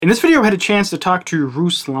In this video, I had a chance to talk to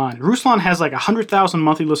Ruslan. Ruslan has like 100,000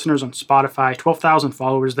 monthly listeners on Spotify, 12,000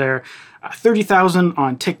 followers there, 30,000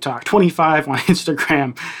 on TikTok, 25 on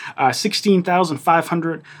Instagram,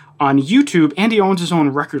 16,500 on YouTube, and he owns his own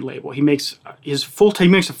record label. He makes a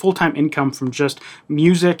full-time income from just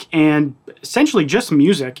music and essentially just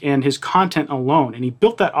music and his content alone. And he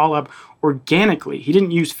built that all up organically. He didn't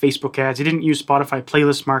use Facebook ads. He didn't use Spotify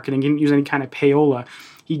playlist marketing. He didn't use any kind of payola.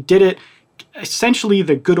 He did it essentially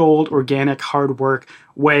the good old organic hard work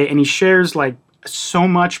way, and he shares like so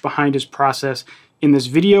much behind his process in this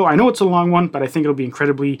video. I know it's a long one, but I think it'll be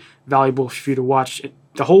incredibly valuable for you to watch it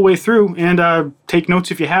the whole way through and take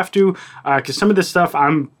notes if you have to, because some of this stuff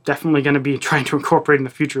I'm definitely going to be trying to incorporate in the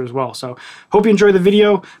future as well. So hope you enjoy the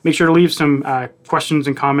video. Make sure to leave some questions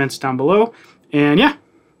and comments down below, and yeah,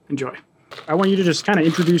 enjoy. I want you to just kind of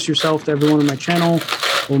introduce yourself to everyone on my channel.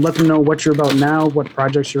 We'll let them know what you're about now, what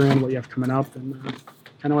projects you're in, what you have coming up, and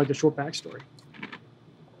kind of like a short backstory.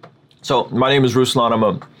 So my name is Ruslan. I'm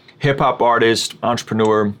a hip-hop artist,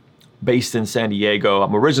 entrepreneur based in San Diego.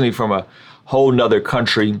 I'm originally from a whole nother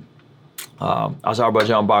country,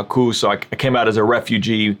 Azerbaijan, Baku. So I came out as a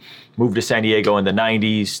refugee, moved to San Diego in the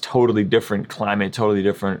 90s, totally different climate, totally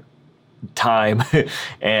different time.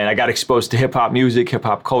 And I got exposed to hip-hop music,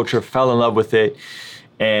 hip-hop culture, fell in love with it.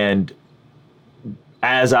 And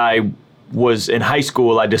as I was in high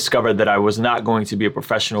school, I discovered that I was not going to be a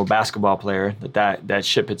professional basketball player, that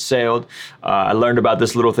ship had sailed. I learned about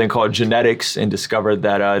this little thing called genetics and discovered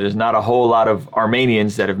that there's not a whole lot of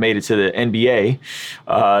Armenians that have made it to the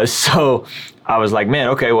NBA. So I was like, man,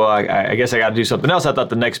 okay, well, I guess I got to do something else. I thought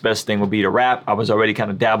the next best thing would be to rap. I was already kind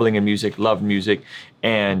of dabbling in music, loved music,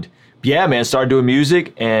 and yeah, man, started doing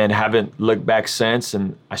music and haven't looked back since.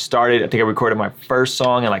 And I think I recorded my first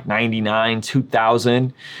song in like 99,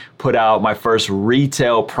 2000, put out my first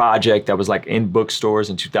retail project that was like in bookstores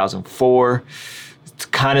in 2004.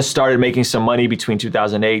 Kind of started making some money between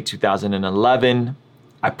 2008, 2011.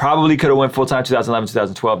 I probably could have went full-time 2011,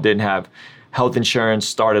 2012, didn't have health insurance,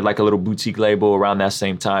 started like a little boutique label around that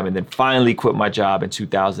same time, and then finally quit my job in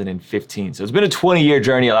 2015. So it's been a 20-year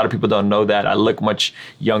journey. A lot of people don't know that. I look much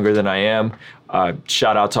younger than I am.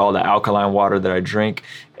 Shout out to all the alkaline water that I drink.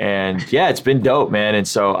 And yeah, it's been dope, man. And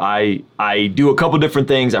so I do a couple different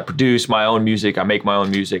things. I produce my own music. I make my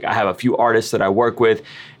own music. I have a few artists that I work with,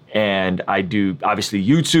 and I do obviously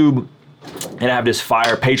YouTube, and I have this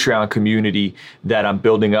fire Patreon community that I'm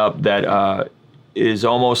building up that is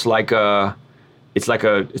almost like it's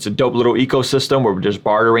a dope little ecosystem where there's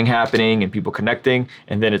bartering happening and people connecting.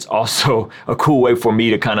 And then it's also a cool way for me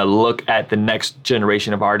to kind of look at the next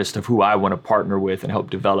generation of artists of who I want to partner with and help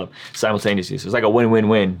develop simultaneously. So it's like a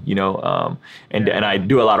win-win-win, you know, and I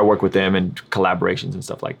do a lot of work with them and collaborations and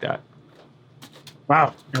stuff like that.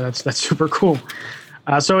 Wow, yeah, that's super cool.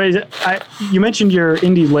 So you mentioned your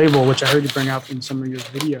indie label, which I heard you bring up in some of your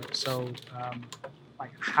videos. So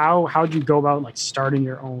like how'd you go about like starting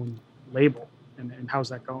your own label? And how's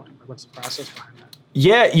that going? Like, what's the process behind that?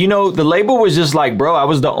 Yeah, you know, the label was just like, bro, I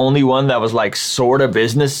was the only one that was like sort of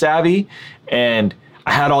business savvy. And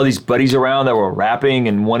I had all these buddies around that were rapping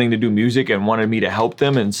and wanting to do music and wanted me to help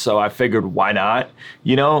them. And so I figured, why not?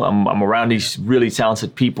 You know, I'm around these really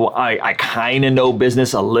talented people. I kind of know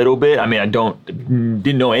business a little bit. I mean,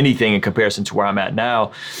 didn't know anything in comparison to where I'm at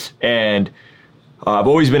now. And I've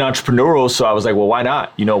always been entrepreneurial. So I was like, well, why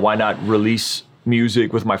not? You know, why not release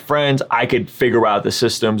music with my friends? I could figure out the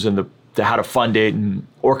systems and the how to fund it and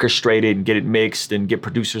orchestrate it and get it mixed and get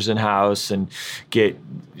producers in house and get,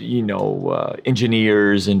 you know,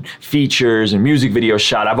 engineers and features and music videos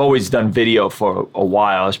shot. I've always done video for a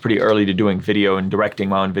while. I was pretty early to doing video and directing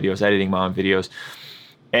my own videos, editing my own videos.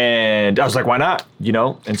 And I was like, why not? You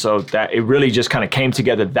know? And so that it really just kind of came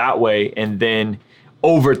together that way. And then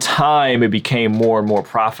over time, it became more and more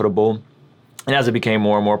profitable. And as it became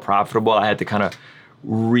more and more profitable, I had to kind of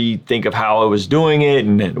rethink of how I was doing it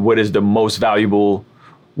and what is the most valuable,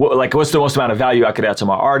 what's the most amount of value I could add to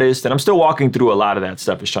my artist. And I'm still walking through a lot of that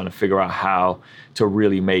stuff, is trying to figure out how to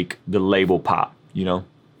really make the label pop, you know?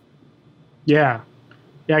 Yeah.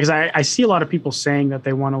 Yeah, because I see a lot of people saying that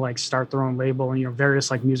they want to like start their own label and, you know,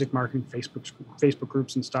 various like music marketing Facebook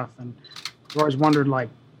groups and stuff. And I've always wondered like,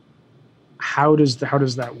 how does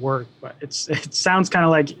that work? But it sounds kind of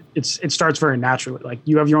like it starts very naturally. Like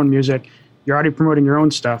you have your own music, you're already promoting your own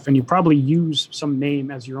stuff, and you probably use some name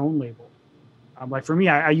as your own label. Like for me,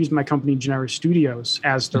 I use my company Generic Studios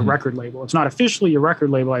as the record label. It's not officially a record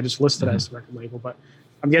label. I just listed it as the record label. But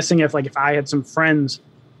I'm guessing if I had some friends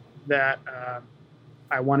that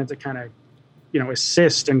I wanted to kind of, you know,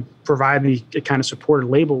 assist and provide the kind of support a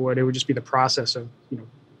label would, it would just be the process of, you know,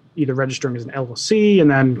 either registering as an LLC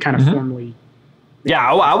and then kind of formally.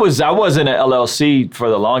 Yeah, I was in an LLC for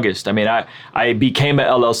the longest. I mean, I became an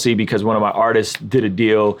LLC because one of my artists did a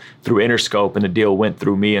deal through Interscope, and the deal went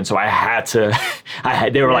through me, and so I had to.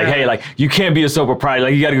 They were like, "Hey, like you can't be a sole proprietor.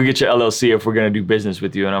 Like you got to go get your LLC if we're gonna do business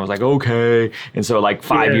with you." And I was like, "Okay." And so like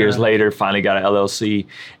 5 years later, finally got an LLC.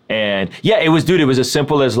 And yeah, it was as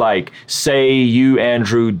simple as like, say you,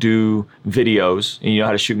 Andrew, do videos and you know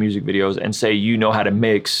how to shoot music videos, and say you know how to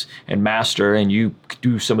mix and master and you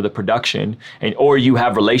do some of the production, and or you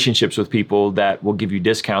have relationships with people that will give you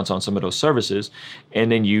discounts on some of those services,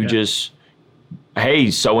 and then you just,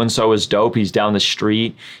 hey, so-and-so is dope. He's down the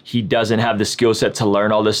street. He doesn't have the skill set to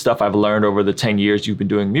learn all this stuff I've learned over the 10 years you've been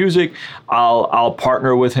doing music. I'll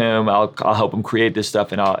partner with him. I'll help him create this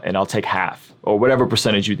stuff, and I'll take half or whatever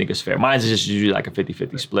percentage you think is fair. Mine's just usually like a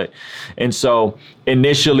 50-50 split. And so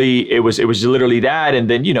initially it was literally that. And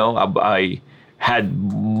then, you know, I had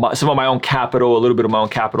some of my own capital, a little bit of my own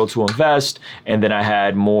capital to invest. And then I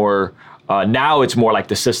had more. Now it's more like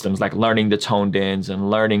the systems, like learning the toned ins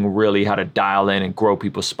and learning really how to dial in and grow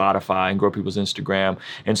people's Spotify and grow people's Instagram.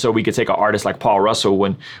 And so we could take an artist like Paul Russell.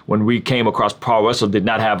 When we came across, Paul Russell did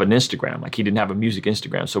not have an Instagram, like he didn't have a music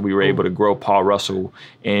Instagram. So we were able to grow Paul Russell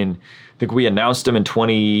in, I think we announced him in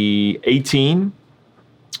 2018.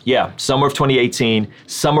 Yeah, summer of 2018,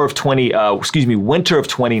 winter of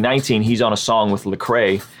 2019, he's on a song with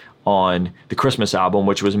Lecrae on the Christmas album,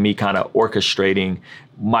 which was me kind of orchestrating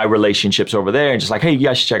my relationships over there and just like, hey, you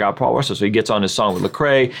guys should check out Paul Russell. So he gets on his song with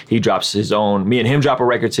Lecrae. He drops his own, me and him drop a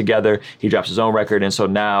record together. He drops his own record. And so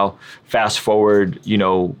now fast forward, you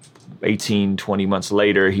know, 18, 20 months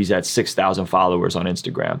later, he's at 6,000 followers on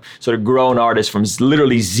Instagram. So to grow an artist from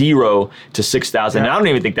literally 0 to 6,000, and I don't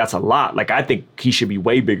even think that's a lot. Like, I think he should be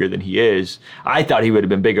way bigger than he is. I thought he would have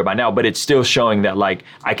been bigger by now, but it's still showing that like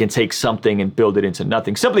I can take something and build it into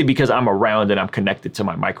nothing simply because I'm around and I'm connected to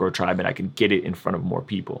my micro tribe and I can get it in front of more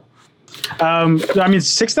people. I mean,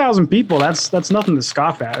 6,000 people, that's nothing to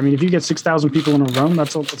scoff at. I mean, if you get 6,000 people in a room,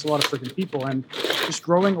 that's a lot of freaking people. And just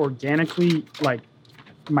growing organically, like,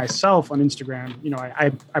 myself on Instagram, you know,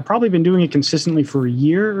 I've probably been doing it consistently for a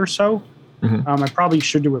year or so. I probably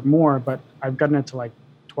should do it more, but I've gotten it to like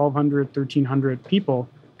 1,200, 1,300 people.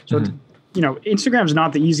 So, it's, you know, Instagram's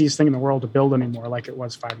not the easiest thing in the world to build anymore like it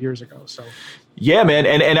was 5 years ago. So, yeah, man.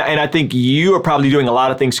 And I think you are probably doing a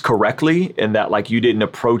lot of things correctly in that like you didn't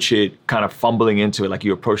approach it kind of fumbling into it, like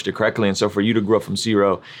you approached it correctly. And so for you to grow from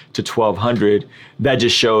 0 to 1,200, that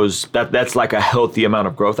just shows that that's like a healthy amount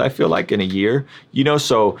of growth, I feel like, in a year, you know?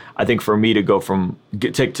 So I think for me to go from,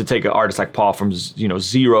 take an artist like Paul from, you know,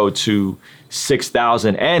 0 to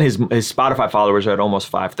 6,000, and his Spotify followers are at almost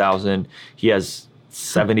 5,000. He has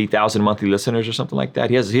 70,000 monthly listeners or something like that.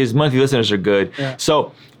 His monthly listeners are good. Yeah.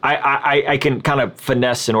 So I can kind of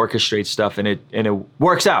finesse and orchestrate stuff, and it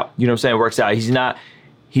works out. You know what I'm saying? It works out.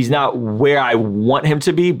 He's not where I want him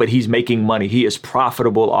to be, but he's making money. He is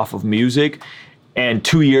profitable off of music. And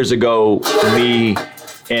 2 years ago, me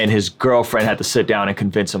and his girlfriend had to sit down and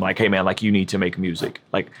convince him, like, hey man, like you need to make music.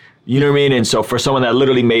 Like, you know what I mean? And so for someone that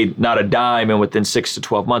literally made not a dime, and within 6 to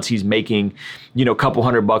 12 months, he's making, you know, a couple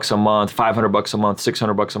 $100 a month, $500 a month,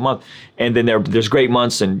 $600 a month. And then there's great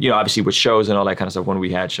months, and, you know, obviously with shows and all that kind of stuff when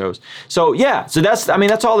we had shows. So yeah, so that's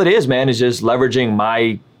all it is, man, is just leveraging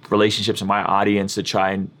my relationships and my audience to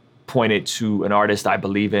try and point it to an artist I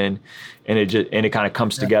believe in. And it kind of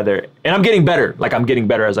comes together. And I'm getting better. Like I'm getting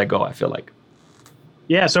better as I go, I feel like.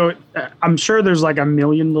 Yeah, so I'm sure there's like a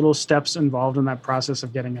million little steps involved in that process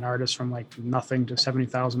of getting an artist from like nothing to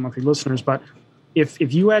 70,000 monthly listeners. But if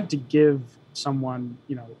you had to give someone,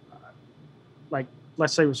 you know, like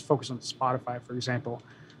let's say it was focused on Spotify, for example,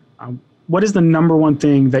 what is the number one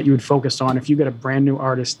thing that you would focus on if you get a brand new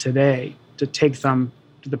artist today to take them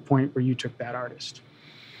to the point where you took that artist?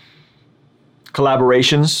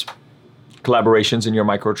 Collaborations in your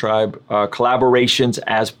micro tribe, collaborations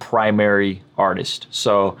as primary artist.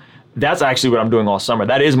 So that's actually what I'm doing all summer.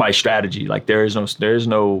 That is my strategy. Like there's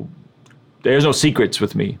no secrets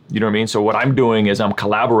with me. You know what I mean? So what I'm doing is I'm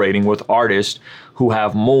collaborating with artists who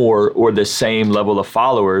have more or the same level of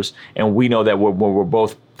followers. And we know that when we're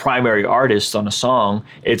both primary artists on a song,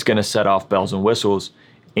 it's going to set off bells and whistles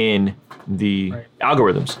in the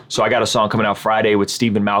algorithms. So I got a song coming out Friday with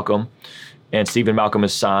Stephen Malcolm. And Stephen Malcolm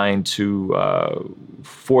is signed to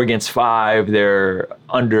 4 Against 5. They're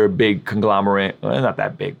under a big conglomerate. Well, not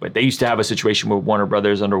that big, but they used to have a situation with Warner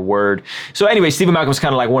Brothers under Word. So anyway, Stephen Malcolm is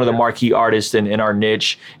kind of like one of the marquee artists in our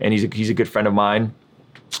niche, and he's a good friend of mine.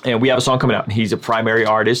 And we have a song coming out, and he's a primary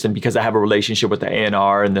artist. And because I have a relationship with the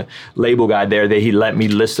A&R and the label guy there, that he let me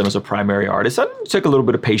list him as a primary artist. I took a little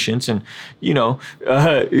bit of patience and,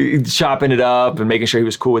 chopping it up and making sure he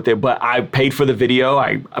was cool with it. But I paid for the video.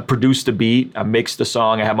 I produced the beat. I mixed the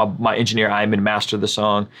song. I had my engineer, Iman, master the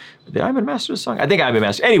song. Did Iman master the song? I think Iman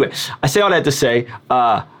master. Anyway, I say all that to say,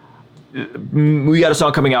 we got a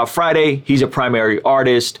song coming out Friday. He's a primary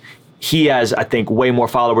artist. He has, I think, way more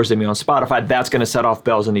followers than me on Spotify. That's going to set off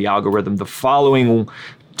bells in the algorithm. The following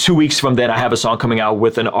 2 weeks from then, I have a song coming out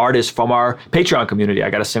with an artist from our Patreon community. I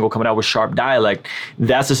got a single coming out with Sharp Dialect.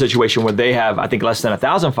 That's a situation where they have, I think, less than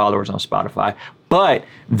 1,000 followers on Spotify, but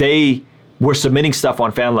they were submitting stuff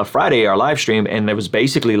on Fan Love Friday, our live stream, and it was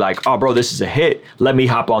basically like, oh, bro, this is a hit. Let me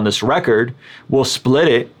hop on this record. We'll split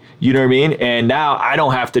it. You know what I mean? And now I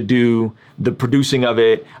don't have to do the producing of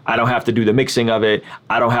it. I don't have to do the mixing of it.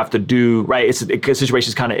 I don't have to do, right? The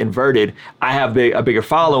situation's kind of inverted. I have a bigger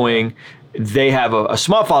following. They have a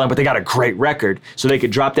small following, but they got a great record. So they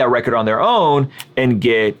could drop that record on their own and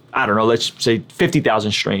get, I don't know, let's say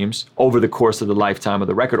 50,000 streams over the course of the lifetime of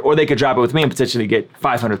the record. Or they could drop it with me and potentially get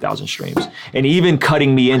 500,000 streams. And even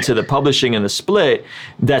cutting me into the publishing and the split,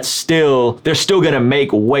 they're still going to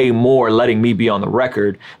make way more letting me be on the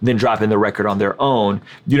record than dropping the record on their own.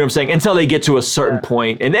 You know what I'm saying? Until they get to a certain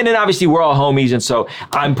point. And then obviously we're all homies. And so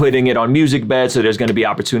I'm putting it on MusicBed. So there's going to be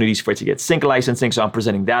opportunities for it to get sync licensing. So I'm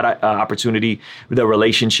presenting that opportunity, the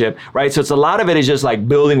relationship, right? So it's a lot of it is just like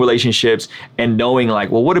building relationships and knowing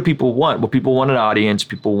like, well, what do people want? Well, people want an audience.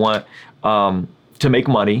 People want to make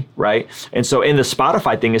money, right? And so in the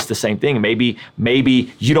Spotify thing, it's the same thing.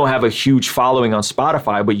 Maybe you don't have a huge following on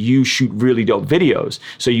Spotify, but you shoot really dope videos.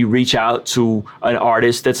 So you reach out to an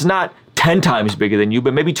artist that's not 10 times bigger than you,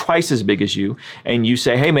 but maybe twice as big as you. And you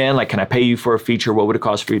say, hey man, like, can I pay you for a feature? What would it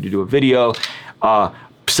cost for you to do a video?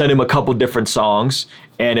 Send him a couple different songs.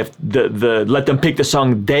 And if let them pick the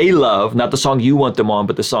song they love, not the song you want them on,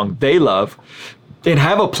 but the song they love, and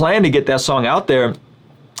have a plan to get that song out there.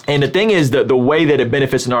 And the thing is, the way that it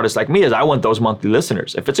benefits an artist like me is I want those monthly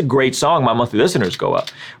listeners. If it's a great song, my monthly listeners go up,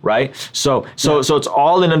 right? So it's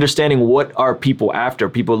all in understanding what are people after.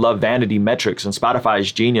 People love vanity metrics, and Spotify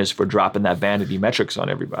is genius for dropping that vanity metrics on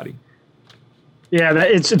everybody. Yeah,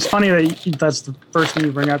 it's funny that that's the first thing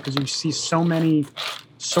you bring up, because you see so many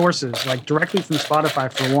sources, like directly from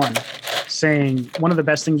Spotify for one, saying one of the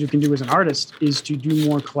best things you can do as an artist is to do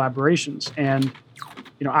more collaborations. And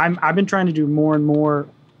I've been trying to do more and more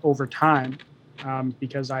over time,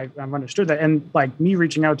 because I've understood that. And like me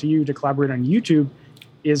reaching out to you to collaborate on YouTube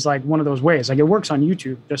is like one of those ways. Like it works on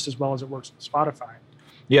YouTube just as well as it works on Spotify.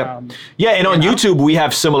 Yeah. And on YouTube, we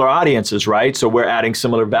have similar audiences, right? So we're adding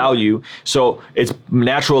similar value. So it's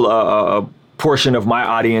natural, portion of my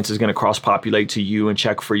audience is going to cross-populate to you and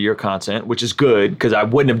check for your content, which is good, because I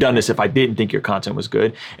wouldn't have done this if I didn't think your content was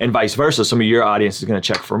good, and vice versa. Some of your audience is going to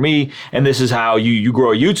check for me, and this is how you grow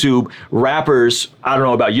YouTube. Rappers, I don't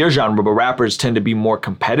know about your genre, but rappers tend to be more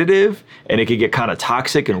competitive, and it can get kind of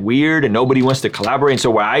toxic and weird, and nobody wants to collaborate. And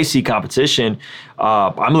so where I see competition,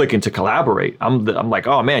 I'm looking to collaborate. I'm like,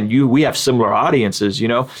 oh man, we have similar audiences,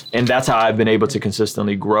 and that's how I've been able to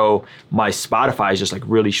consistently grow my Spotify, is just like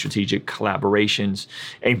really strategic collaborations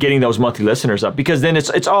and getting those monthly listeners up, because then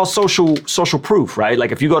it's all social proof, right?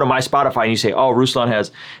 Like if you go to my Spotify and you say, oh, Ruslan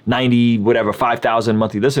has 5,000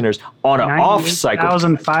 monthly listeners on an off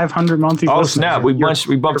cycle, 500 monthly listeners. Oh snap, we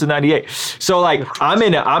bumped to 98. So like I'm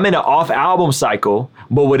in an off album cycle,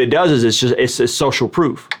 but what it does is it's a social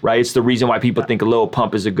proof, right? It's the reason why people think Lil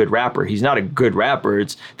Pump is a good rapper. He's not a good rapper.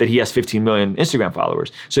 It's that he has 15 million Instagram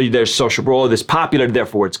followers. So there's social bro, this popular,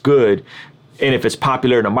 therefore it's good. And if it's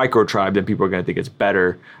popular in a micro tribe, then people are going to think it's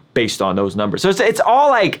better based on those numbers. So it's all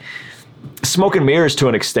like smoke and mirrors to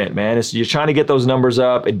an extent, man. You're trying to get those numbers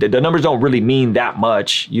up. The numbers don't really mean that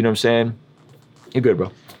much. You know what I'm saying? You're good,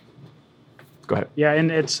 bro. Go ahead. Yeah,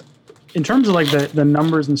 and it's in terms of like the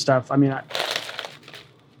numbers and stuff. I mean,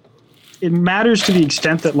 it matters to the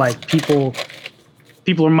extent that like people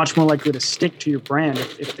are much more likely to stick to your brand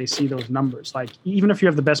if they see those numbers. Like even if you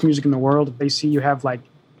have the best music in the world, if they see you have like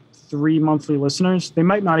 3 monthly listeners, they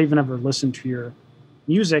might not even ever listen to your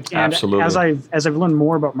music. And absolutely. As I've learned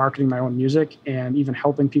more about marketing my own music and even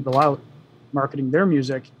helping people out marketing their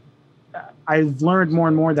music, I've learned more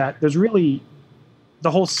and more that there's really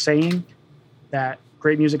the whole saying that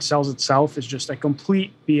great music sells itself is just a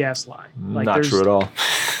complete BS lie. Like not true at all.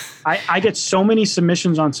 I get so many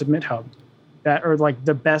submissions on Submit Hub that are like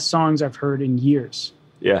the best songs I've heard in years.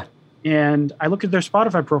 Yeah. And I look at their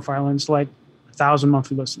Spotify profile and it's like 1,000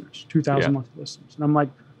 monthly listeners, 2,000 monthly listeners. And I'm like,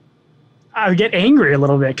 I get angry a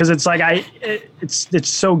little bit because it's like it's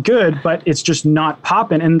so good, but it's just not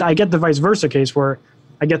popping. And I get the vice versa case where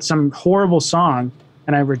I get some horrible song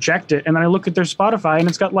and I reject it, and then I look at their Spotify and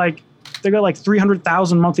they got like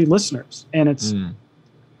 300,000 monthly listeners, and it's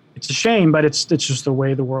a shame, but it's just the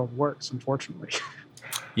way the world works, unfortunately.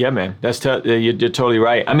 Yeah, man, you're totally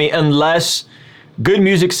right. I mean, unless good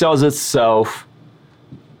music sells itself,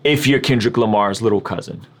 if you're Kendrick Lamar's little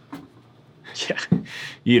cousin.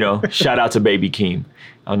 Yeah. Shout out to Baby Keem.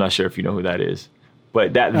 I'm not sure if you know who that is,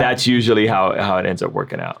 but that's usually how it ends up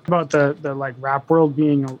working out. About the like rap world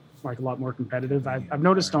being a lot more competitive. I've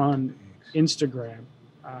noticed on Instagram.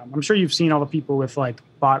 I'm sure you've seen all the people with like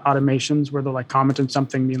bot automations where they're like commenting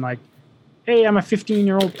something being like, "Hey, I'm a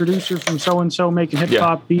 15-year-old producer from so and so making hip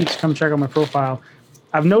hop beats. Come check out my profile."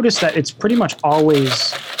 I've noticed that it's pretty much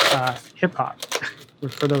always hip hop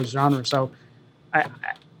for those genres. So I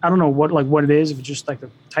don't know what it is, if it's just like the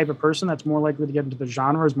type of person that's more likely to get into the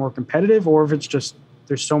genre is more competitive, or if it's just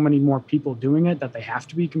there's so many more people doing it that they have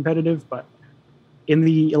to be competitive. But in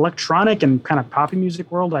the electronic and kind of poppy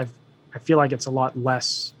music world, I feel like it's a lot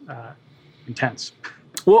less intense.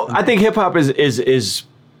 Well, I think hip hop is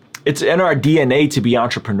it's in our DNA to be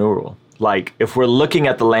entrepreneurial. Like, if we're looking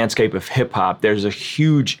at the landscape of hip hop, there's a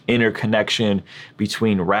huge interconnection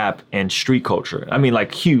between rap and street culture. I mean,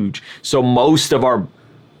 like, huge. So most of our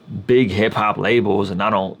big hip hop labels, and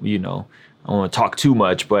I don't want to talk too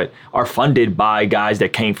much, but are funded by guys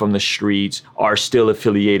that came from the streets, are still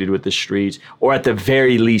affiliated with the streets, or at the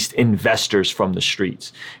very least investors from the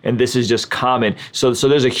streets. And this is just common. So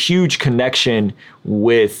there's a huge connection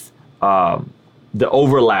with the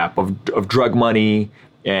overlap of drug money,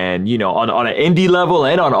 and on an indie level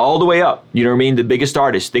and on all the way up. You know what I mean? The biggest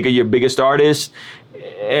artists. Think of your biggest artists.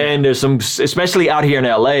 And there's some, especially out here in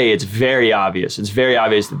LA, it's very obvious. It's very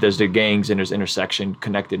obvious that there's the gangs and there's intersection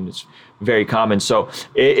connected, and it's very common. So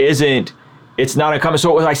it's not uncommon.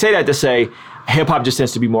 So I say that to say, hip hop just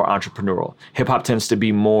tends to be more entrepreneurial. Hip hop tends to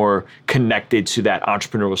be more connected to that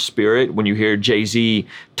entrepreneurial spirit. When you hear Jay-Z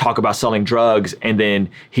talk about selling drugs, and then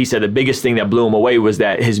he said the biggest thing that blew him away was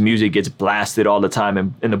that his music gets blasted all the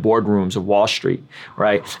time in the boardrooms of Wall Street,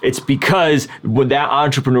 right? It's because when that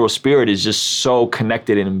entrepreneurial spirit is just so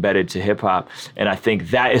connected and embedded to hip hop. And I think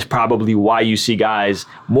that is probably why you see guys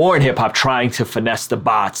more in hip hop trying to finesse the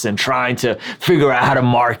bots and trying to figure out how to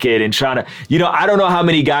market and trying to, I don't know how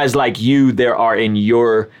many guys like you there are in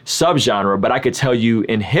your subgenre, but I could tell you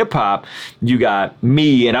in hip hop, you got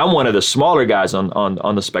me, and I'm one of the smaller guys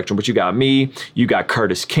on the spectrum, but you got me, you got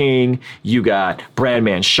Curtis King, you got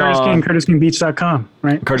Brandman Sean. CurtisKingBeats.com,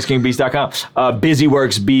 right? CurtisKingBeats.com. Busy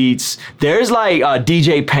Works Beats. There's like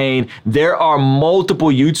DJ Payne. There are multiple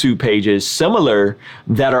YouTube pages similar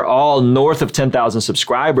that are all north of 10,000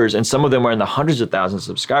 subscribers, and some of them are in the hundreds of thousands of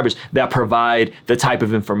subscribers that provide the type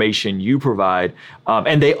of information you provide.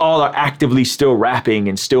 And they all are actively still rapping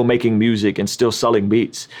and still making music and still selling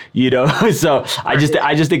beats, So I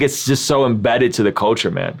just think it's just so embedded to the culture,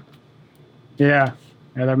 man. Yeah,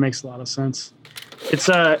 that makes a lot of sense. It's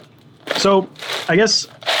so I guess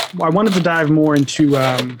I wanted to dive more into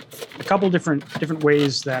a couple different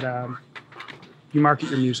ways that you market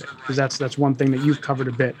your music, because that's one thing that you've covered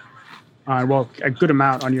a bit, a good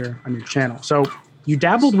amount on your channel. So you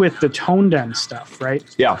dabbled with the Tone Den stuff, right?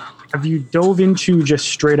 Yeah. Have you dove into just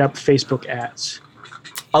straight up Facebook ads?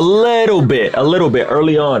 A little bit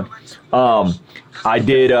early on. I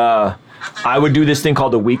would do this thing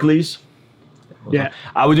called the weeklies. Yeah.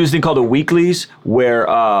 I would do this thing called the weeklies where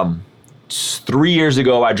 3 years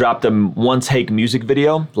ago I dropped a one take music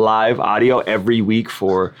video, live audio every week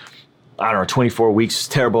for, 24 weeks.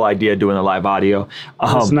 Terrible idea doing a live audio.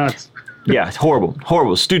 That's nuts. Yeah, it's horrible.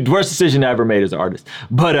 Worst decision I ever made as an artist.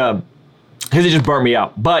 But because it just burnt me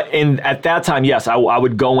out. But at that time, yes, I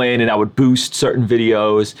would go in and I would boost certain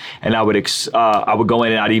videos, and I would go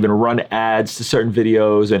in and I'd even run ads to certain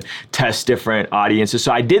videos and test different audiences.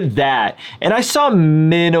 So I did that, and I saw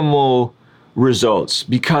minimal results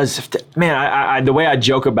because, man, the way I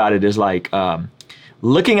joke about it is like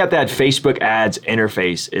looking at that Facebook ads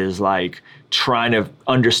interface is like trying to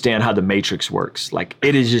understand how the matrix works. Like,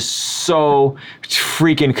 it is just so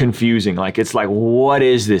freaking confusing. Like, it's like, what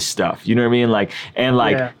is this stuff? You know what I mean? Like, and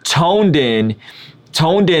like yeah. Toned In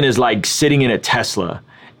is like sitting in a Tesla,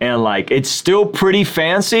 and like, it's still pretty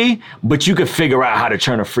fancy, but you could figure out how to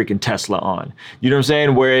turn a freaking Tesla on. You know what I'm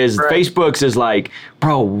saying? Whereas right. Facebook's is like,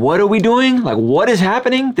 bro, what are we doing? Like, what is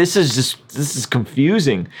happening? This is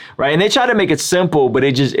confusing, right? And they try to make it simple, but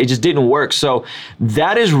it just didn't work. So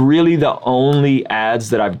that is really the only ads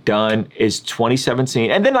that I've done is 2017.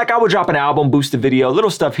 And then like I would drop an album, boost a video, little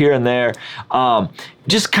stuff here and there.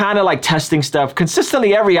 just kind of like testing stuff.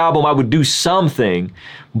 Consistently every album I would do something,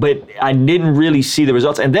 but I didn't really see the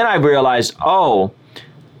results. And then I realized, oh,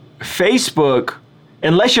 Facebook,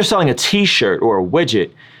 unless you're selling a t-shirt or a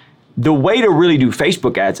widget, the way to really do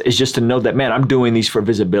Facebook ads is just to know that, man, I'm doing these for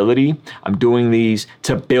visibility. I'm doing these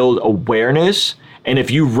to build awareness. And if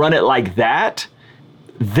you run it like that,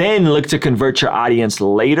 then look to convert your audience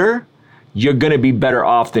later, you're going to be better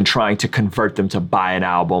off than trying to convert them to buy an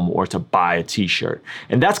album or to buy a t-shirt.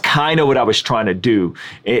 And that's kind of what I was trying to do.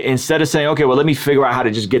 Instead of saying, okay, well, let me figure out how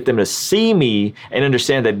to just get them to see me and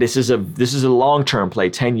understand that this is a long-term play,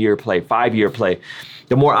 10-year play, 5-year play.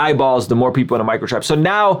 The more eyeballs, the more people in a micro-tribe. So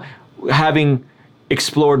now, having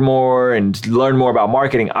explored more and learned more about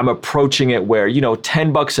marketing, I'm approaching it where,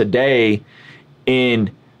 $10 a day in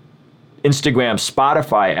Instagram,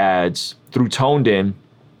 Spotify ads through Toned In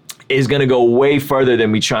is going to go way further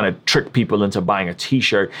than me trying to trick people into buying a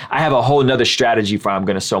t-shirt. I have a whole nother strategy for how I'm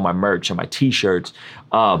going to sell my merch and my t-shirts.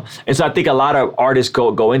 And so I think a lot of artists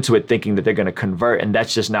go into it thinking that they're going to convert, and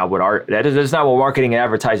that's just not what that's not what marketing and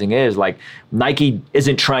advertising is. Like, Nike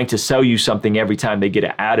isn't trying to sell you something every time they get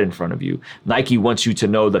an ad in front of you. Nike wants you to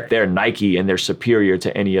know that they're Nike and they're superior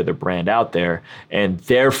to any other brand out there, and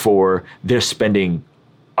therefore they're spending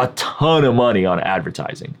a ton of money on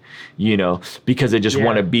advertising, because they just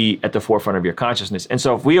want to be at the forefront of your consciousness. And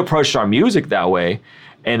so if we approached our music that way,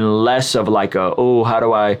 and less of like how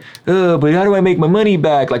do I make my money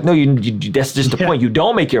back? Like, no, that's just the point. You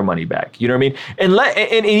don't make your money back. You know what I mean?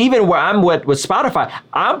 And even where I'm with Spotify,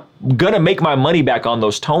 I'm gonna make my money back on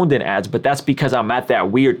those Toned In ads, but that's because I'm at that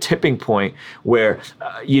weird tipping point where,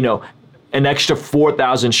 an extra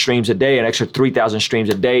 4,000 streams a day, an extra 3,000 streams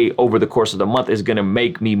a day over the course of the month is going to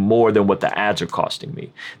make me more than what the ads are costing me.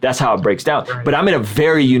 That's how it breaks down. Right. But I'm in a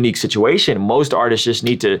very unique situation. Most artists just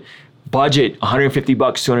need to budget $150,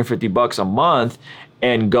 $250 a month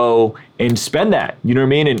and go and spend that, you know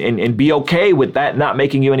what I mean? And be okay with that not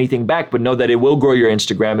making you anything back, but know that it will grow your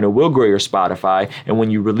Instagram and it will grow your Spotify. And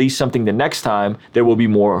when you release something the next time, there will be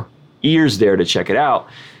more ears there to check it out.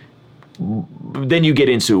 Then you get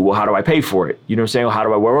into, well, how do I pay for it? You know what I'm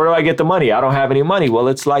saying? Where do I get the money? I don't have any money. Well,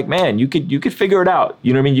 it's like, man, you could figure it out.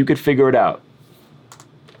 You know what I mean? You could figure it out.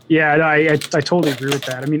 Yeah, no, I totally agree with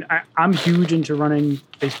that. I mean, I'm huge into running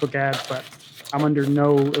Facebook ads, but I'm under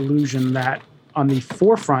no illusion that on the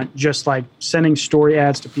forefront, just like sending story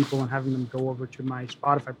ads to people and having them go over to my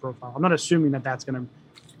Spotify profile, I'm not assuming that that's going to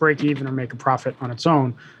break even or make a profit on its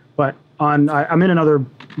own. But I'm in another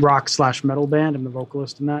rock/metal band. I'm the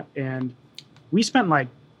vocalist in that. And we spent like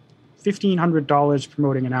 $1,500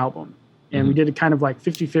 promoting an album. And we did a kind of like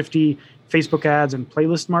 50-50 Facebook ads and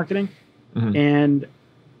playlist marketing. And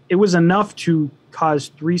it was enough to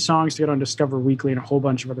cause 3 songs to get on Discover Weekly and a whole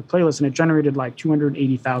bunch of other playlists. And it generated like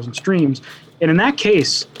 280,000 streams. And in that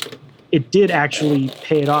case, it did actually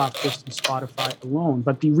pay it off just in Spotify alone.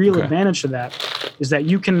 But the real advantage to that is that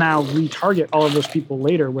you can now retarget all of those people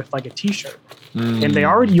later with like a t-shirt. And you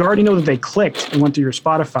already know that they clicked and went to your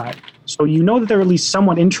Spotify. So you know that they're at least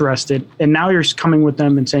somewhat interested. And now you're coming with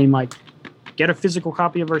them and saying like, get a physical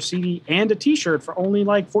copy of our CD and a t-shirt for only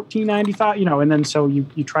like $14.95, and then so you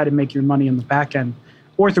try to make your money in the back end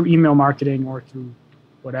or through email marketing or through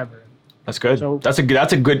whatever. That's good. So, that's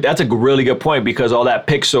a really good point, because all that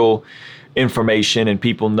pixel information and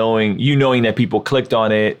people knowing that people clicked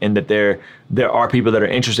on it and that there are people that are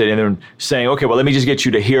interested in them saying, okay, well, let me just get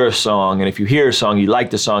you to hear a song. And if you hear a song, you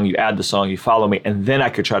like the song, you add the song, you follow me, and then I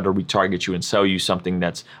could try to retarget you and sell you something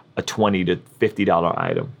that's a $20 to $50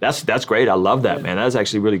 item. That's great. I love that, man. That's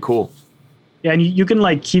actually really cool. Yeah, and you can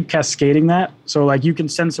like keep cascading that. So like you can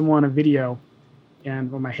send someone a video,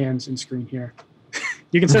 and my hand's in screen here.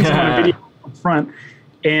 You can send someone a video up front,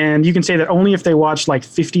 and you can say that only if they watch like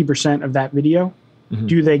 50% of that video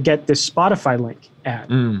do they get this Spotify link ad.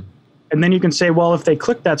 And then you can say, well, if they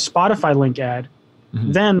click that Spotify link ad,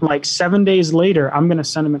 then like 7 days later, I'm going to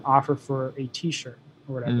send them an offer for a t-shirt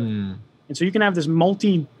or whatever. And so you can have this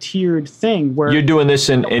multi-tiered thing where... You're doing this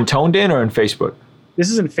in Toned In or in Facebook? This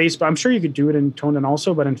is in Facebook. I'm sure you could do it in Toned In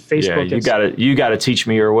also, but in Facebook, you gotta teach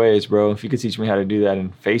me your ways, bro. If you could teach me how to do that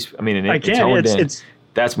in Facebook, in Toned In,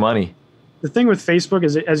 that's money. The thing with Facebook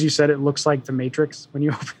is, as you said, it looks like the Matrix when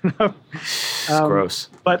you open it up. It's gross.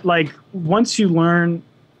 But like once you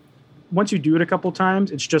do it a couple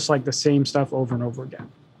times, it's just like the same stuff over and over again.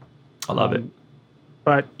 I love it.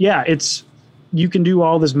 But yeah, you can do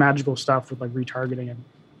all this magical stuff with like retargeting, and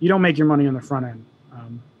you don't make your money on the front end.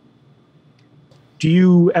 Do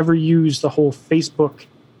you ever use the whole Spotify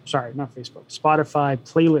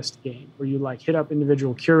playlist game where you like hit up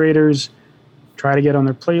individual curators, try to get on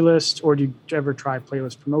their playlist, or do you ever try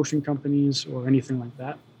playlist promotion companies or anything like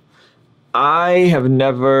that? I have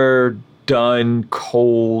never done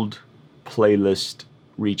cold playlist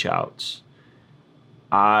reach outs.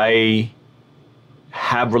 I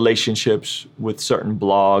have relationships with certain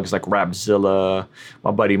blogs like Rapzilla. My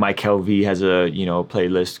buddy Mike Helvey has a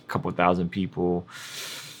playlist, a couple thousand people.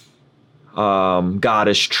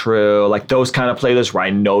 Goddess Trill, like those kind of playlists where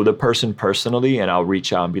I know the person personally, and I'll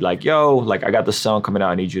reach out and be like, yo, like I got this song coming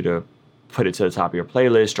out, I need you to put it to the top of your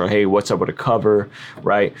playlist, or hey, what's up with a cover,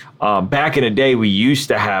 right? Back in the day, we used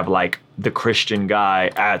to have like the Christian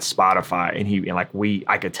guy at Spotify, and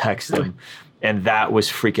I could text him, and that was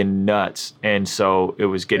freaking nuts. And so it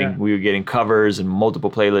was we were getting covers and multiple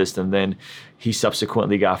playlists, and then he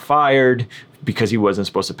subsequently got fired because he wasn't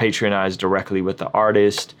supposed to patronize directly with the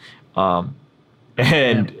artist.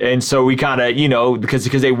 And so we kind of, because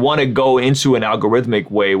they want to go into an algorithmic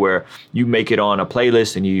way where you make it on a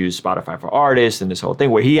playlist and you use Spotify for artists and this whole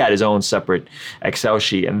thing, where he had his own separate Excel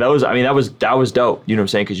sheet. And that was dope, you know what I'm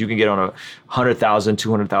saying? Because you can get on a 100,000,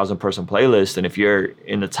 200,000 person playlist. And if you're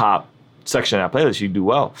in the top section of that playlist, you do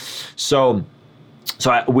well. So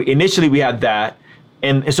initially we had that.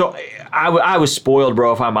 And so I was spoiled,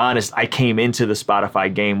 bro. If I'm honest, I came into the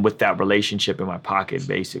Spotify game with that relationship in my pocket,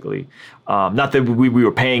 basically. Not that we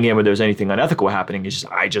were paying him or there was anything unethical happening. It's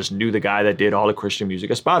just I just knew the guy that did all the Christian music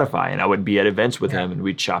at Spotify, and I would be at events with him, and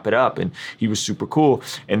we'd chop it up, and he was super cool.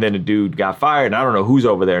 And then the dude got fired, and I don't know who's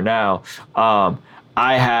over there now.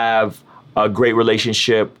 I have a great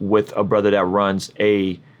relationship with a brother that runs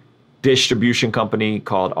a distribution company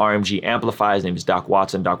called RMG Amplify. His name is Doc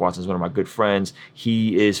Watson. Doc Watson is one of my good friends.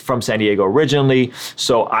 He is from San Diego originally,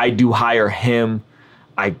 so I do hire him,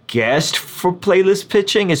 I guess, for playlist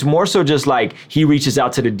pitching. It's more so just like he reaches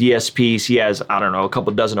out to the DSPs. He has, I don't know, a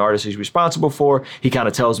couple dozen artists he's responsible for. He kind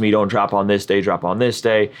of tells me, don't drop on this day, drop on this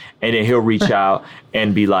day. And then he'll reach out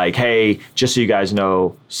and be like, hey, just so you guys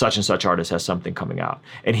know, such and such artist has something coming out.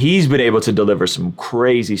 And he's been able to deliver some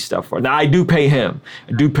crazy stuff for it. Now, I do pay him.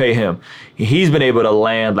 He's been able to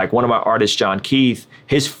land, like one of my artists, John Keith,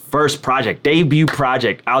 his first project, debut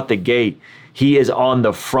project out the gate, he is on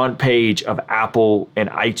the front page of Apple and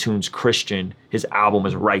iTunes Christian. His album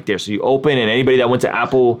is right there. So you open, and anybody that went to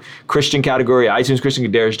Apple Christian category, iTunes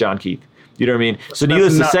Christian, there's John Keith. You know what I mean? So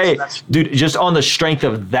needless to say, dude, just on the strength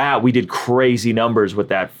of that, we did crazy numbers with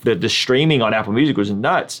that. The streaming on Apple Music was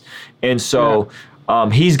nuts. And so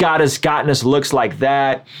he's gotten us looks like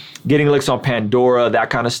that, getting looks on Pandora, that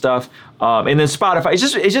kind of stuff. And then Spotify,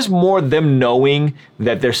 it's just more them knowing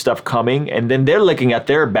that there's stuff coming, and then they're looking at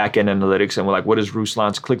their back-end analytics, and we're like, what is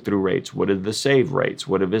Ruslan's click-through rates? What are the save rates?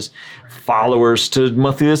 What are his followers to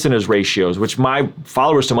monthly listeners ratios? Which my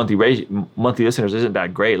followers to monthly listeners isn't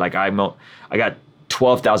that great. Like I got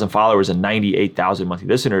 12,000 followers and 98,000 monthly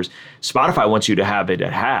listeners. Spotify wants you to have it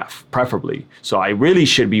at half, preferably. So I really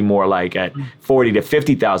should be more like at 40 to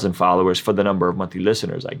 50,000 followers for the number of monthly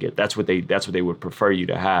listeners I get. That's what they would prefer you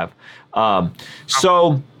to have. And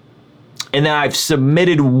then I've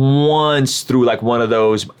submitted once through like one of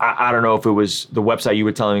those, I don't know if it was the website you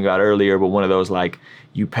were telling me about earlier, but one of those like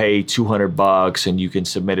you pay $200 and you can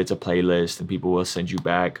submit it to playlist and people will send you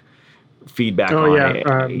back feedback on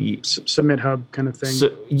it. Submit Hub kind of thing.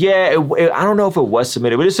 So, I don't know if it was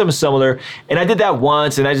submitted, but it's something similar. And I did that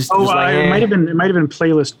once, and I just was like, it might have been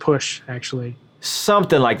Playlist Push, actually.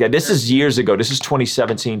 Something like that. This is years ago. This is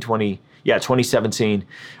 2017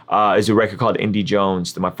 is a record called Indie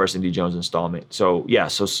Jones, my first Indie Jones installment. So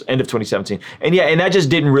end of 2017. And that just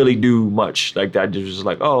didn't really do much. Like that just was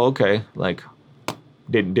like, oh, okay. Like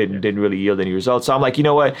didn't really yield any results. So I'm like, you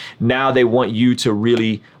know what? Now they want you to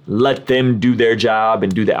really let them do their job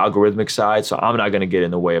and do the algorithmic side. So I'm not going to get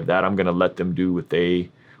in the way of that. I'm going to let them do what they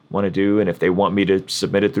want to do. And if they want me to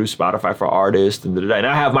submit it through Spotify for artists and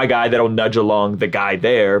I have my guy that'll nudge along the guy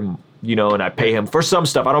there, and I pay him for some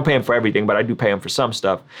stuff. I don't pay him for everything, but I do pay him for some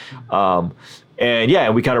stuff. And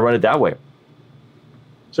we kind of run it that way.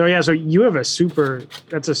 So you have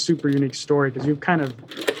that's a super unique story because you've kind of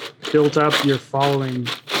built up your following.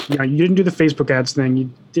 You didn't do the Facebook ads thing. You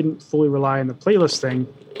didn't fully rely on the playlist thing.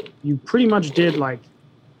 You pretty much did like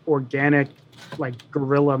organic, like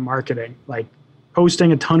guerrilla marketing, like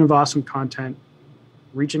posting a ton of awesome content,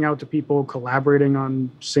 reaching out to people, collaborating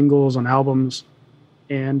on singles, on albums,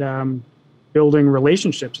 and building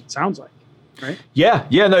relationships, it sounds like, right? Yeah,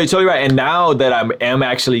 no, you're totally right. And now that I am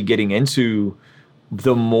actually getting into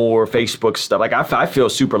the more Facebook stuff, like I feel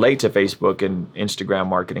super late to Facebook and Instagram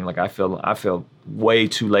marketing. Like I feel way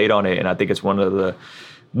too late on it, and I think it's one of the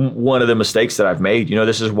one of the mistakes that I've made.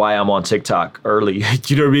 This is why I'm on TikTok early.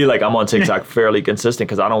 You know what I mean? Like I'm on TikTok fairly consistent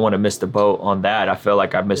because I don't want to miss the boat on that. I feel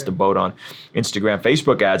like I've missed the boat on Instagram,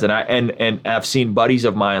 Facebook ads, and I've seen buddies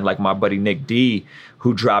of mine, like my buddy Nick D,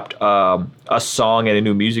 who dropped a song and a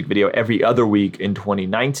new music video every other week in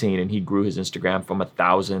 2019, and he grew his Instagram from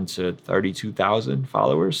 1,000 to 32,000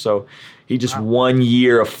 followers. So he just 1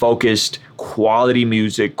 year of focused quality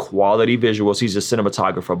music, quality visuals. He's a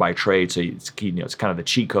cinematographer by trade, so it's kind of the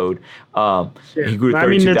cheat code. He grew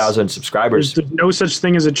 32,000 subscribers. There's no such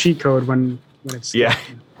thing as a cheat code when it's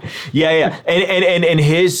Yeah, and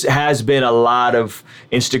his has been a lot of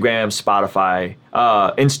Instagram, Spotify,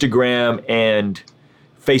 Instagram and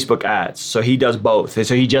Facebook ads. So he does both. And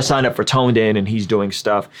so he just signed up for Toned In, and he's doing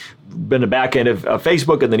stuff in the back end of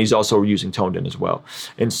Facebook, and then he's also using Toned In as well.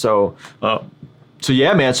 And so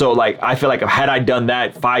yeah, man. So like, I feel like had I done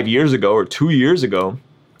that 5 years ago or 2 years ago,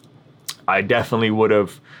 I definitely would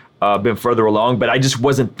have been further along. But I just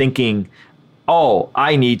wasn't thinking, oh,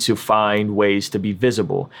 I need to find ways to be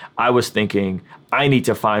visible. I was thinking, I need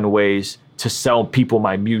to find ways to sell people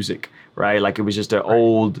my music. Right? Like it was just an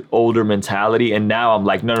older mentality. And now I'm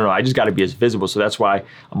like, no, I just got to be as visible. So that's why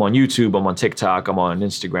I'm on YouTube, I'm on TikTok, I'm on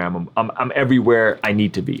Instagram. I'm everywhere I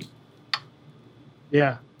need to be.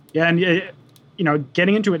 Yeah. And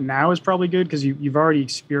getting into it now is probably good because you've already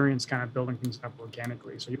experienced kind of building things up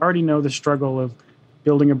organically. So you already know the struggle of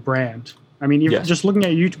building a brand. I mean, you're just looking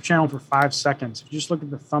at a YouTube channel for 5 seconds. If you just look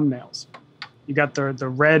at the thumbnails, you got the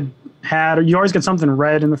red hat, or you always got something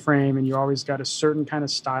red in the frame, and you always got a certain kind of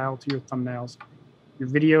style to your thumbnails. Your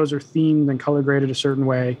videos are themed and color graded a certain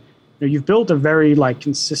way. You've built a very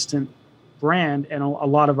consistent brand, and a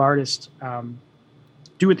lot of artists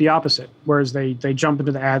do it the opposite, whereas they jump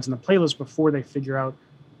into the ads and the playlist before they figure out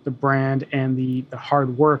the brand and the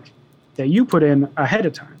hard work that you put in ahead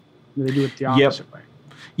of time. They do it the opposite way.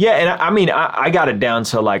 Yeah, and I mean, I got it down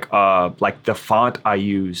to like the font I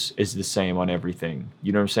use is the same on everything.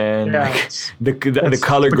 You know what I'm saying? Yeah, the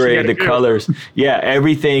color grade, the colors. Yeah,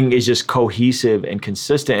 everything is just cohesive and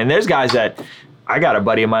consistent. And there's guys that I got a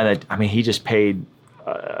buddy of mine that he just paid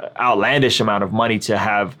outlandish amount of money to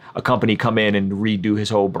have a company come in and redo his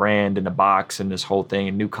whole brand and the box and this whole thing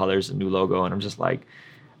and new colors and new logo. And I'm just like,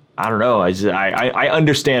 I don't know. I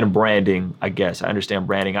understand branding. I guess I understand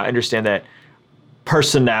branding. I understand that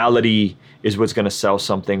personality is what's going to sell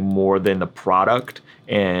something more than the product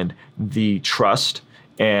and the trust.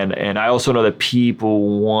 And I also know that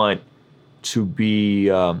people want to be,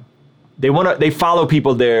 they follow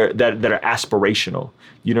people there that are aspirational.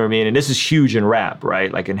 You know what I mean? And this is huge in rap,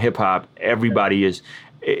 right? Like in hip hop, everybody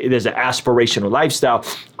there's an aspirational lifestyle.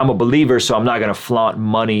 I'm a believer, so I'm not going to flaunt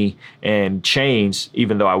money and chains,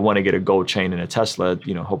 even though I want to get a gold chain and a Tesla,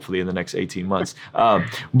 hopefully in the next 18 months. But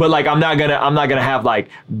like, I'm not gonna have like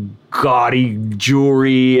gaudy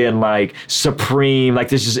jewelry and like Supreme, like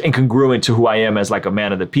this is incongruent to who I am as like a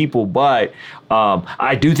man of the people. But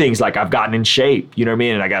I do things like I've gotten in shape, you know what I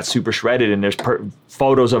mean? And I got super shredded, and there's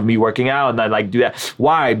photos of me working out, and I like do that.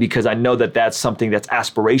 Why? Because I know that that's something that's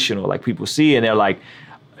aspirational. Like people see and they're like,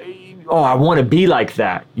 oh, I want to be like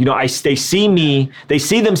that. They see me, they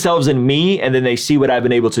see themselves in me, and then they see what I've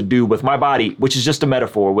been able to do with my body, which is just a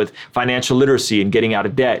metaphor with financial literacy and getting out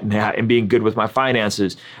of debt and being good with my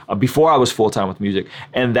finances before I was full-time with music.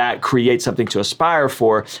 And that creates something to aspire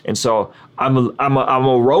for. And so I'm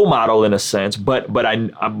a role model in a sense, but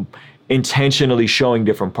I'm intentionally showing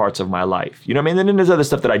different parts of my life. You know what I mean? And then there's other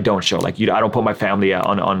stuff that I don't show. Like, I don't put my family out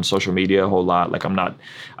on social media a whole lot. Like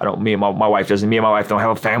me and my wife don't have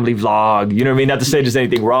a family vlog. You know what I mean? Not to say there's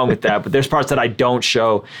anything wrong with that, but there's parts that I don't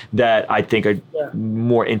show that I think are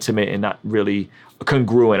more intimate and not really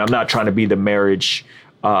congruent. I'm not trying to be the marriage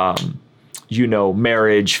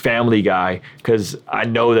family guy, because I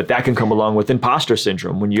know that can come along with imposter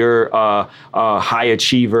syndrome. When you're a high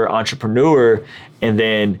achiever entrepreneur, and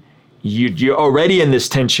then you're already in this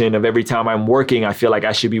tension of every time I'm working, I feel like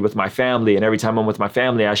I should be with my family, and every time I'm with my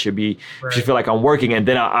family, I should feel like I'm working. And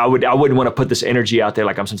then I wouldn't want to put this energy out there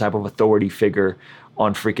like I'm some type of authority figure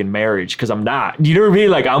on freaking marriage, because I'm not. You know what I mean?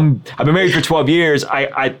 Like I've been married for 12 years.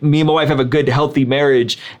 Me and my wife have a good, healthy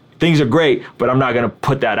marriage. Things are great, but I'm not going to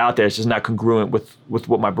put that out there. It's just not congruent with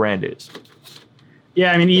what my brand is.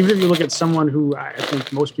 Yeah, I mean, even if you look at someone who I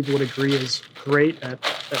think most people would agree is great at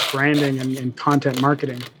branding and content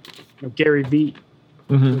marketing, Gary Vee,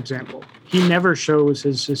 for example, he never shows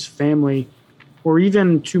his family or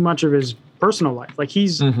even too much of his personal life. Like he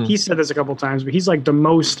said this a couple of times, but he's like the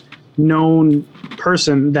most known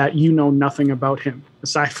person that nothing about him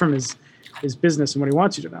aside from his business and what he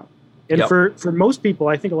wants you to know. And for most people,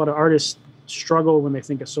 I think a lot of artists struggle when they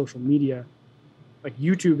think of social media Like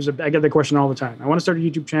YouTube I get the question all the time. I want to start a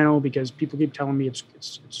YouTube channel because people keep telling me it's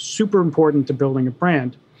super important to building a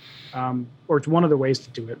brand, or it's one of the ways to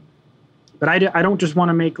do it. But I don't just want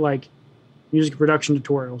to make like music production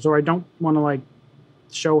tutorials, or I don't want to like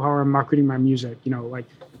show how I'm marketing my music. Like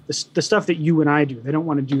the stuff that you and I do. They don't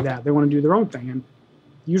want to do that. They want to do their own thing. And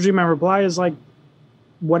usually my reply is like,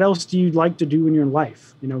 what else do you like to do in your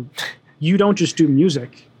life? You don't just do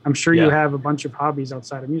music. I'm sure you have a bunch of hobbies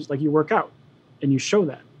outside of music. Like you work out and you show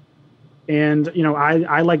that. And,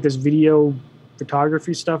 I like this video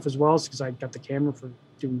photography stuff as well, because I got the camera for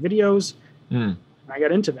doing videos. I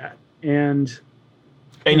got into that. And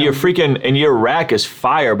your rack is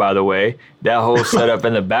fire, by the way. That whole setup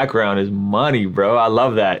in the background is money, bro. I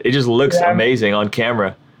love that. It just looks amazing on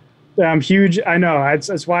camera. I'm huge. I know.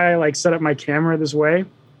 That's why I like set up my camera this way.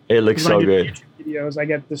 It looks so good. YouTube videos, I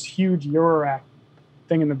get this huge Eurorack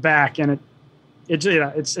thing in the back, and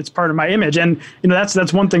it's part of my image. And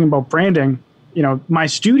that's one thing about branding. My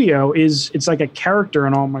studio it's like a character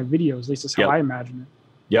in all my videos. At least that's how I imagine it.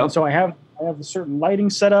 Yep. And so I have a certain lighting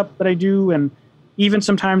setup that I do, and even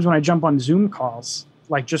sometimes when I jump on Zoom calls,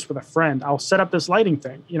 like just with a friend, I'll set up this lighting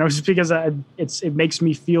thing. Just because it makes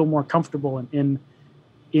me feel more comfortable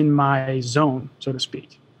in my zone, so to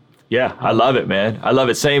speak. Yeah, I love it, man. I love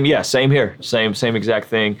it. Same here. Same exact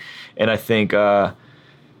thing. And I think I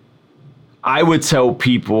would tell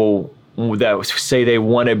people that say they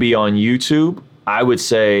want to be on YouTube, I would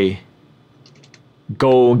say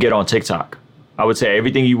go get on TikTok. I would say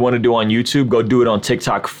everything you want to do on YouTube, go do it on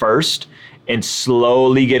TikTok first and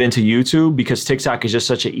slowly get into YouTube, because TikTok is just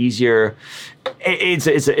such an easier, it's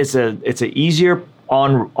an easier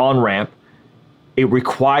on ramp. It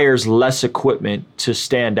requires less equipment to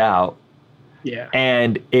stand out. Yeah.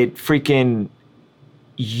 And it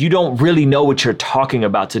you don't really know what you're talking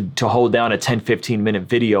about to hold down a 10, 15 minute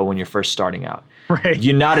video when you're first starting out. Right.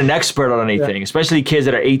 You're not an expert on anything, especially kids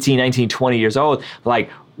that are 18, 19, 20 years old. Like,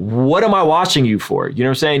 what am I watching you for? You know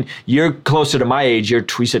what I'm saying? You're closer to my age.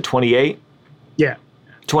 We said 28? Yeah.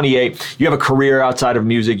 28, you have a career outside of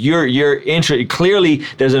music. You're clearly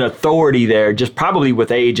there's an authority there, just probably with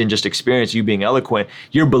age and just experience, you being eloquent.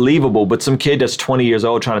 You're believable, but some kid that's 20 years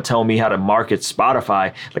old trying to tell me how to market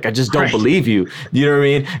Spotify, like I just don't believe you. You know what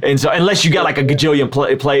I mean? And so unless you got like a gajillion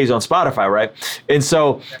plays on Spotify, right? And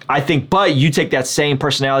so I think, but you take that same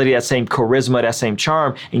personality, that same charisma, that same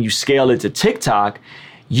charm, and you scale it to TikTok.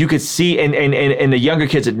 You could see, and the younger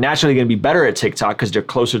kids are naturally going to be better at TikTok because they're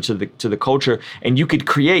closer to the culture, and you could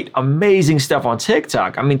create amazing stuff on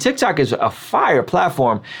TikTok. I mean, TikTok is a fire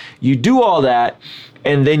platform. You do all that,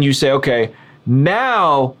 and then you say, okay,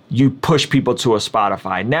 now you push people to a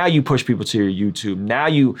Spotify. Now you push people to your YouTube. Now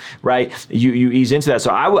you ease into that.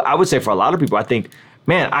 So I would say for a lot of people, I think,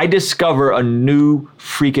 man, I discover a new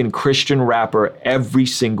freaking Christian rapper every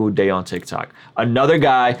single day on TikTok. Another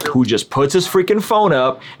guy who just puts his freaking phone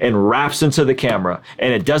up and raps into the camera.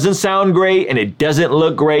 And it doesn't sound great and it doesn't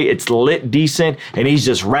look great. It's lit decent and he's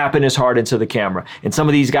just rapping his heart into the camera. And some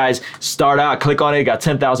of these guys start out, click on it, got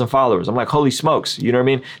 10,000 followers. I'm like, holy smokes, you know what I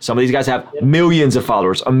mean? Some of these guys have millions of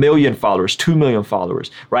followers, 1 million followers, 2 million followers,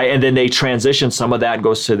 right? And then they transition, some of that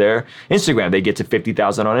goes to their Instagram. They get to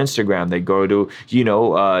 50,000 on Instagram. They go to,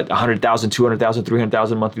 100,000, 200,000,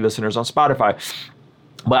 300,000 monthly listeners on Spotify.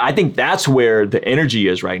 But I think that's where the energy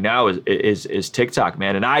is right now is TikTok,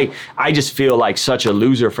 man. And I just feel like such a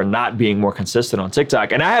loser for not being more consistent on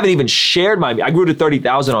TikTok. And I haven't even shared I grew to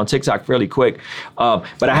 30,000 on TikTok fairly quick, but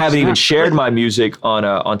I haven't even shared my music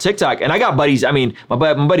on TikTok. And I got buddies. I mean, my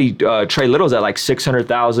buddy Trey Little's at like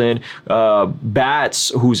 600,000. Bats,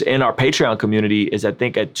 who's in our Patreon community, is I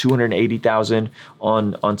think at 280,000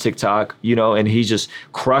 on TikTok. And he's just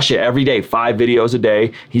crush it every day, 5 videos a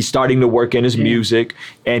day. He's starting to work in his music.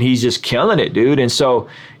 And he's just killing it, dude. And so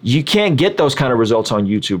you can't get those kind of results on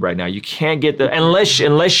YouTube right now. You can't get unless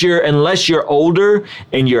you're older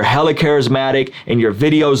and you're hella charismatic and your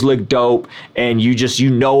videos look dope and you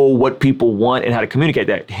know what people want and how to communicate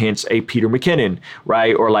that. Hence a Peter McKinnon,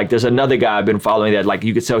 right? Or like there's another guy I've been following that like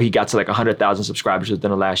you could tell he got to like 100,000 subscribers within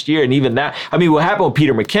the last year. And even that, I mean, what happened with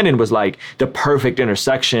Peter McKinnon was like the perfect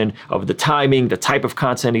intersection of the timing, the type of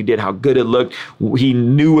content he did, how good it looked. He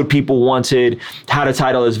knew what people wanted, how to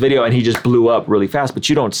title his video, and he just blew up really fast. But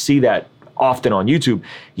you don't see that often on YouTube.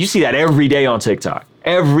 You see that every day on TikTok.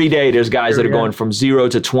 Every day there's guys that are going from 0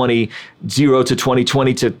 to 20, 0 to 20,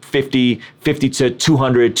 20 to 50, 50 to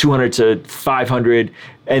 200, 200 to 500,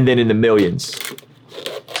 and then in the millions.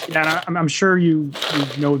 Yeah, and I'm sure you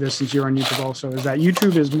know this since you're on YouTube also, is that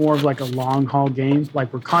YouTube is more of like a long haul game,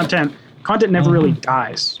 like where content never really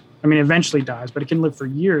dies. I mean, eventually dies, but it can live for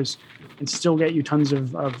years. and still get you tons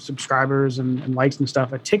of subscribers and likes and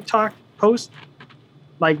stuff. A TikTok post,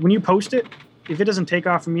 like when you post it, if it doesn't take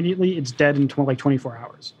off immediately, it's dead in like 24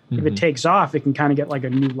 hours. If it takes off, it can kind of get like a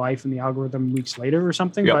new life in the algorithm weeks later or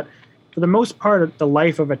something. Yep. But for the most part, the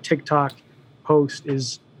life of a TikTok post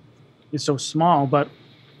is so small. But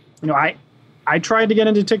I tried to get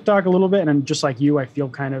into TikTok a little bit, and I'm just like you, I feel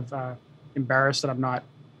kind of embarrassed that I'm not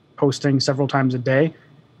posting several times a day.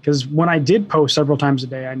 Because when I did post several times a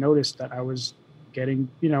day, I noticed that I was getting,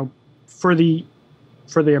 for the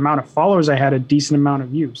amount of followers I had, a decent amount of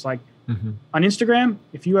views. Like on Instagram,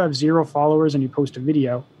 if you have 0 followers and you post a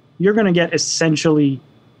video, you're going to get essentially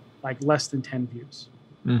like less than 10 views.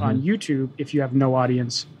 On YouTube, if you have no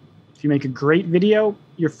audience, if you make a great video,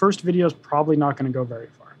 your first video is probably not going to go very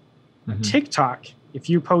far. TikTok, if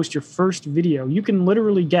you post your first video, you can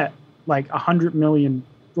literally get like 100 million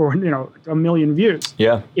or 1 million views.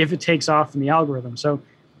 Yeah. If it takes off in the algorithm. So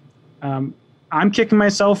I'm kicking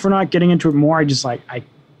myself for not getting into it more. I just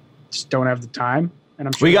don't have the time. And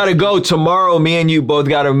I'm sure we got to go tomorrow. Me and you both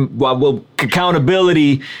got to, we'll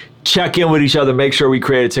accountability, check in with each other, make sure we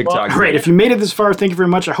create a TikTok. Well, great. If you made it this far, thank you very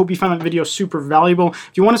much. I hope you found that video super valuable.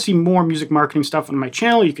 If you want to see more music marketing stuff on my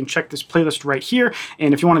channel, you can check this playlist right here.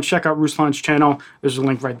 And if you want to check out Ruslan's channel, there's a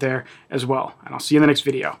link right there as well. And I'll see you in the next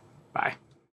video. Bye.